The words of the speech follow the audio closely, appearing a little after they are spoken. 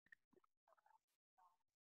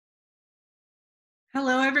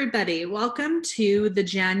Hello, everybody. Welcome to the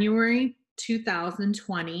January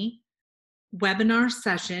 2020 webinar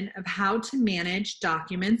session of how to manage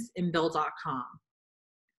documents in Bill.com.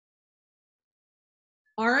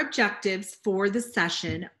 Our objectives for the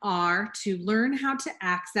session are to learn how to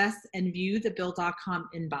access and view the Bill.com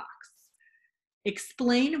inbox,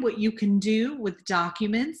 explain what you can do with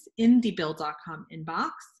documents in the Bill.com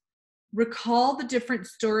inbox, recall the different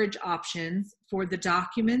storage options for the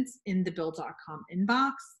documents in the Bill.com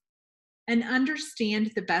inbox, and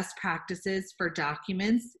understand the best practices for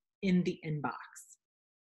documents in the inbox.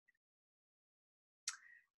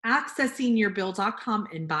 Accessing your Bill.com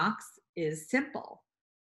inbox is simple.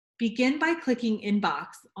 Begin by clicking Inbox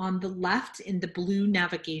on the left in the blue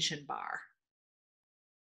navigation bar.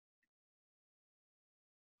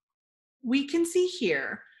 We can see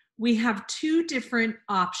here we have two different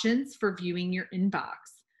options for viewing your inbox.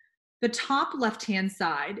 The top left-hand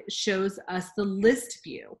side shows us the list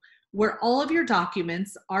view, where all of your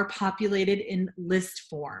documents are populated in list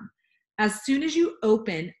form. As soon as you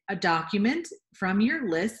open a document from your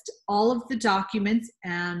list, all of the documents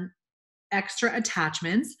and extra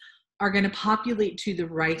attachments are going to populate to the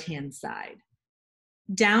right-hand side.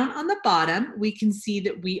 Down on the bottom, we can see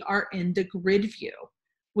that we are in the grid view,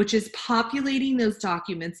 which is populating those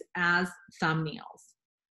documents as thumbnails.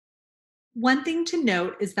 One thing to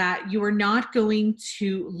note is that you are not going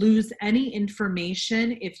to lose any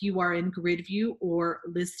information if you are in grid view or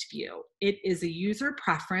list view. It is a user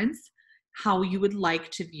preference how you would like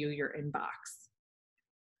to view your inbox.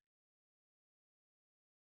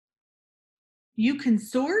 You can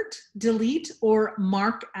sort, delete, or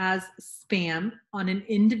mark as spam on an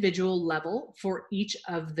individual level for each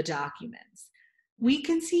of the documents. We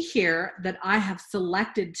can see here that I have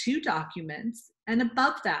selected two documents, and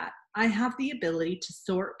above that, I have the ability to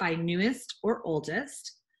sort by newest or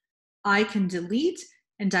oldest. I can delete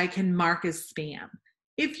and I can mark as spam.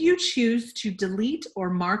 If you choose to delete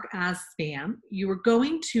or mark as spam, you are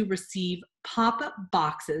going to receive pop-up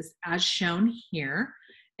boxes as shown here,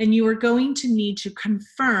 and you are going to need to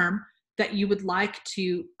confirm that you would like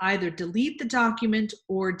to either delete the document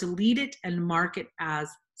or delete it and mark it as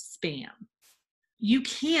spam. You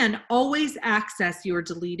can always access your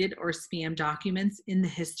deleted or spam documents in the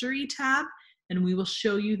History tab, and we will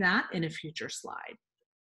show you that in a future slide.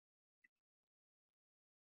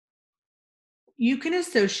 You can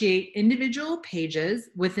associate individual pages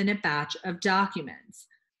within a batch of documents.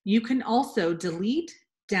 You can also delete,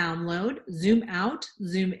 download, zoom out,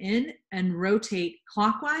 zoom in, and rotate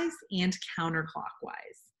clockwise and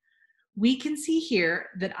counterclockwise. We can see here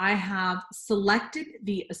that I have selected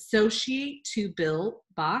the Associate to Bill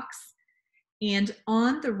box, and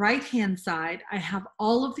on the right-hand side, I have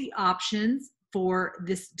all of the options for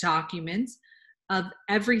this document of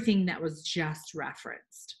everything that was just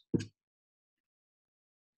referenced.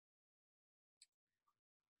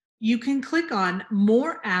 You can click on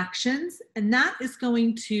More Actions, and that is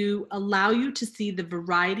going to allow you to see the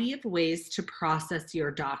variety of ways to process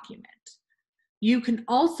your document. You can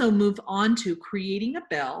also move on to creating a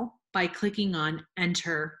bill by clicking on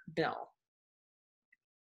Enter Bill.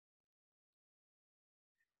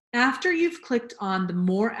 After you've clicked on the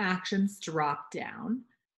More Actions drop-down,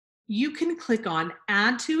 you can click on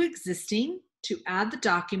Add to Existing to add the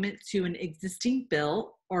document to an existing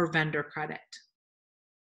bill or vendor credit.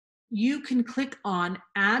 You can click on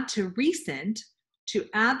Add to Recent to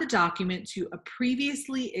add the document to a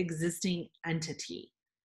previously existing entity.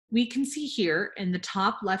 We can see here in the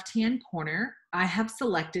top left-hand corner, I have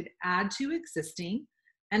selected Add to Existing,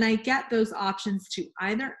 and I get those options to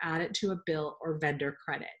either add it to a bill or vendor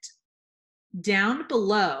credit. Down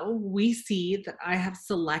below, we see that I have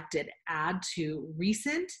selected Add to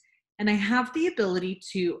Recent, and I have the ability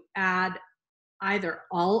to add either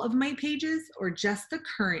all of my pages or just the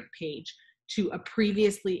current page to a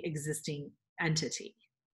previously existing entity.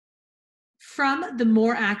 From the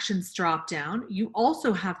More Actions dropdown, you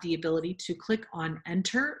also have the ability to click on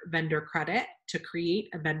Enter Vendor Credit to create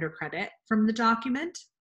a vendor credit from the document.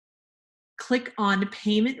 Click on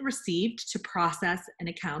Payment Received to process an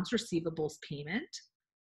accounts receivables payment.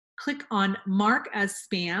 Click on Mark as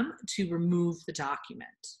Spam to remove the document.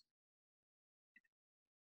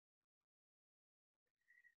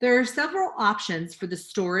 There are several options for the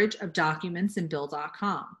storage of documents in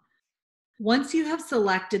Bill.com. Once you have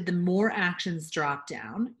selected the More Actions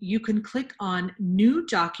dropdown, you can click on New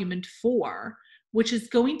Document For, which is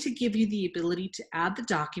going to give you the ability to add the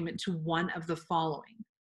document to one of the following: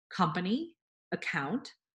 company, account,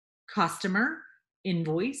 customer,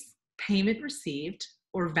 invoice, payment received,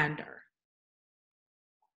 or vendor.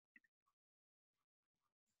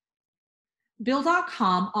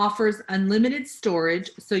 Bill.com offers unlimited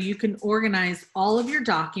storage so you can organize all of your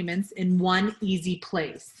documents in one easy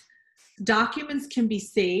place. Documents can be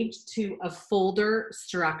saved to a folder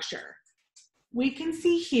structure. We can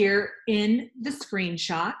see here in the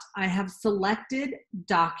screenshot, I have selected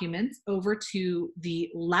documents over to the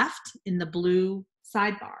left in the blue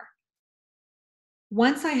sidebar.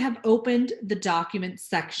 Once I have opened the document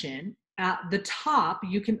section, at the top,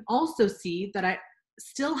 you can also see that I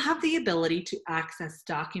still have the ability to access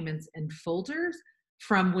documents and folders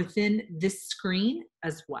from within this screen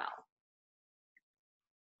as well.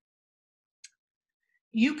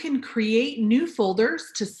 You can create new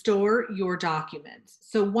folders to store your documents.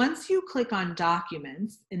 So once you click on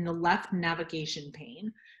Documents in the left navigation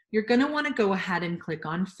pane, you're going to want to go ahead and click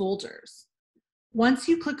on Folders. Once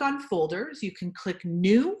you click on Folders, you can click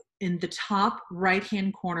New in the top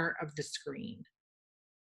right-hand corner of the screen.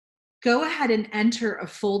 Go ahead and enter a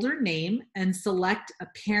folder name and select a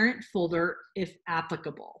parent folder if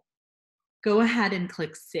applicable. Go ahead and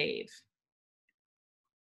click Save.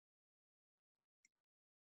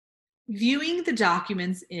 Viewing the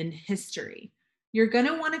documents in history, you're going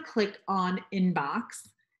to want to click on Inbox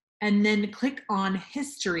and then click on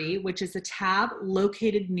History, which is a tab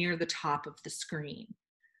located near the top of the screen.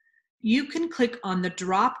 You can click on the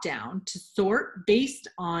drop-down to sort based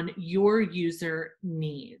on your user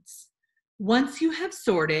needs. Once you have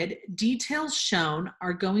sorted, details shown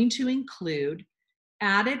are going to include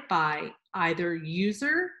added by either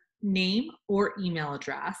user name or email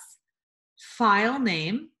address, file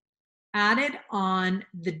name, added on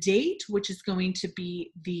the date, which is going to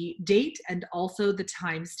be the date and also the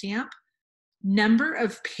timestamp, number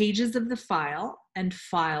of pages of the file, and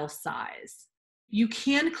file size. You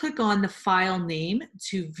can click on the file name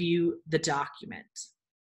to view the document.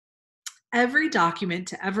 Every document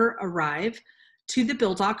to ever arrive to the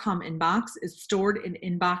Bill.com inbox is stored in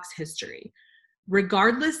inbox history,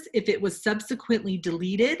 regardless if it was subsequently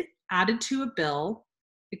deleted, added to a bill,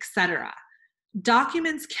 etc.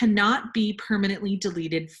 Documents cannot be permanently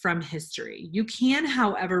deleted from history. You can,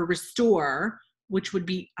 however, restore, which would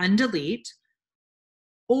be undelete,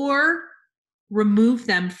 or remove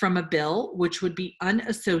them from a bill, which would be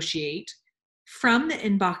unassociate, from the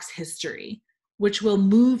inbox history, which will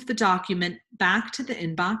move the document back to the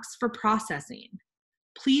inbox for processing.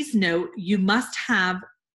 Please note, you must have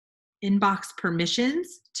inbox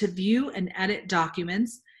permissions to view and edit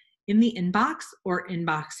documents in the inbox or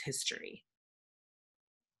inbox history.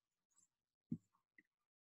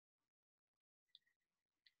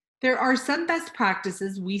 There are some best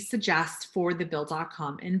practices we suggest for the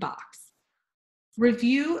Bill.com inbox.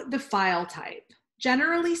 Review the file type.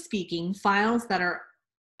 Generally speaking, files that are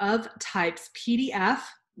of types PDF,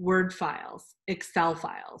 Word files, Excel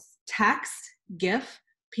files, text, GIF,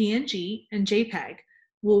 PNG, and JPEG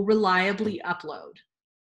will reliably upload.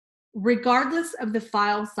 Regardless of the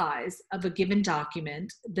file size of a given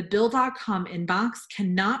document, the Bill.com inbox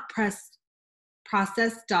cannot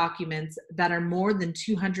process documents that are more than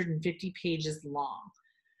 250 pages long.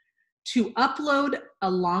 To upload a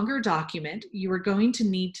longer document, you are going to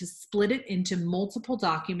need to split it into multiple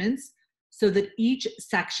documents so that each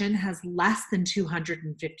section has less than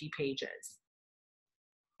 250 pages.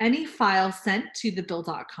 Any file sent to the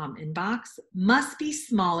Bill.com inbox must be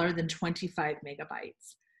smaller than 25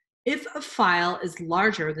 megabytes. If a file is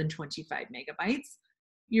larger than 25 megabytes,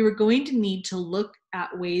 you are going to need to look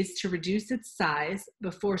at ways to reduce its size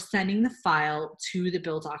before sending the file to the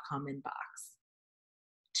Bill.com inbox.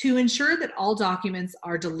 To ensure that all documents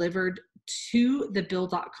are delivered to the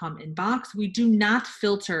Bill.com inbox, we do not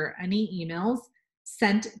filter any emails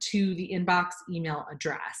sent to the inbox email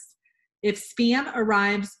address. If spam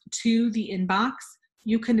arrives to the inbox,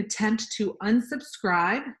 you can attempt to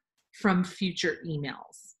unsubscribe from future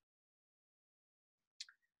emails.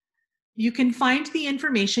 You can find the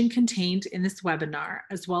information contained in this webinar,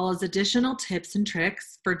 as well as additional tips and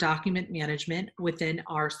tricks for document management within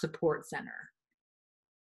our support center.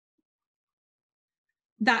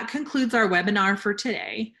 That concludes our webinar for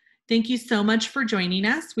today. Thank you so much for joining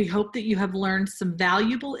us. We hope that you have learned some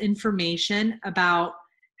valuable information about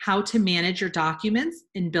how to manage your documents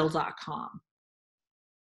in Bill.com.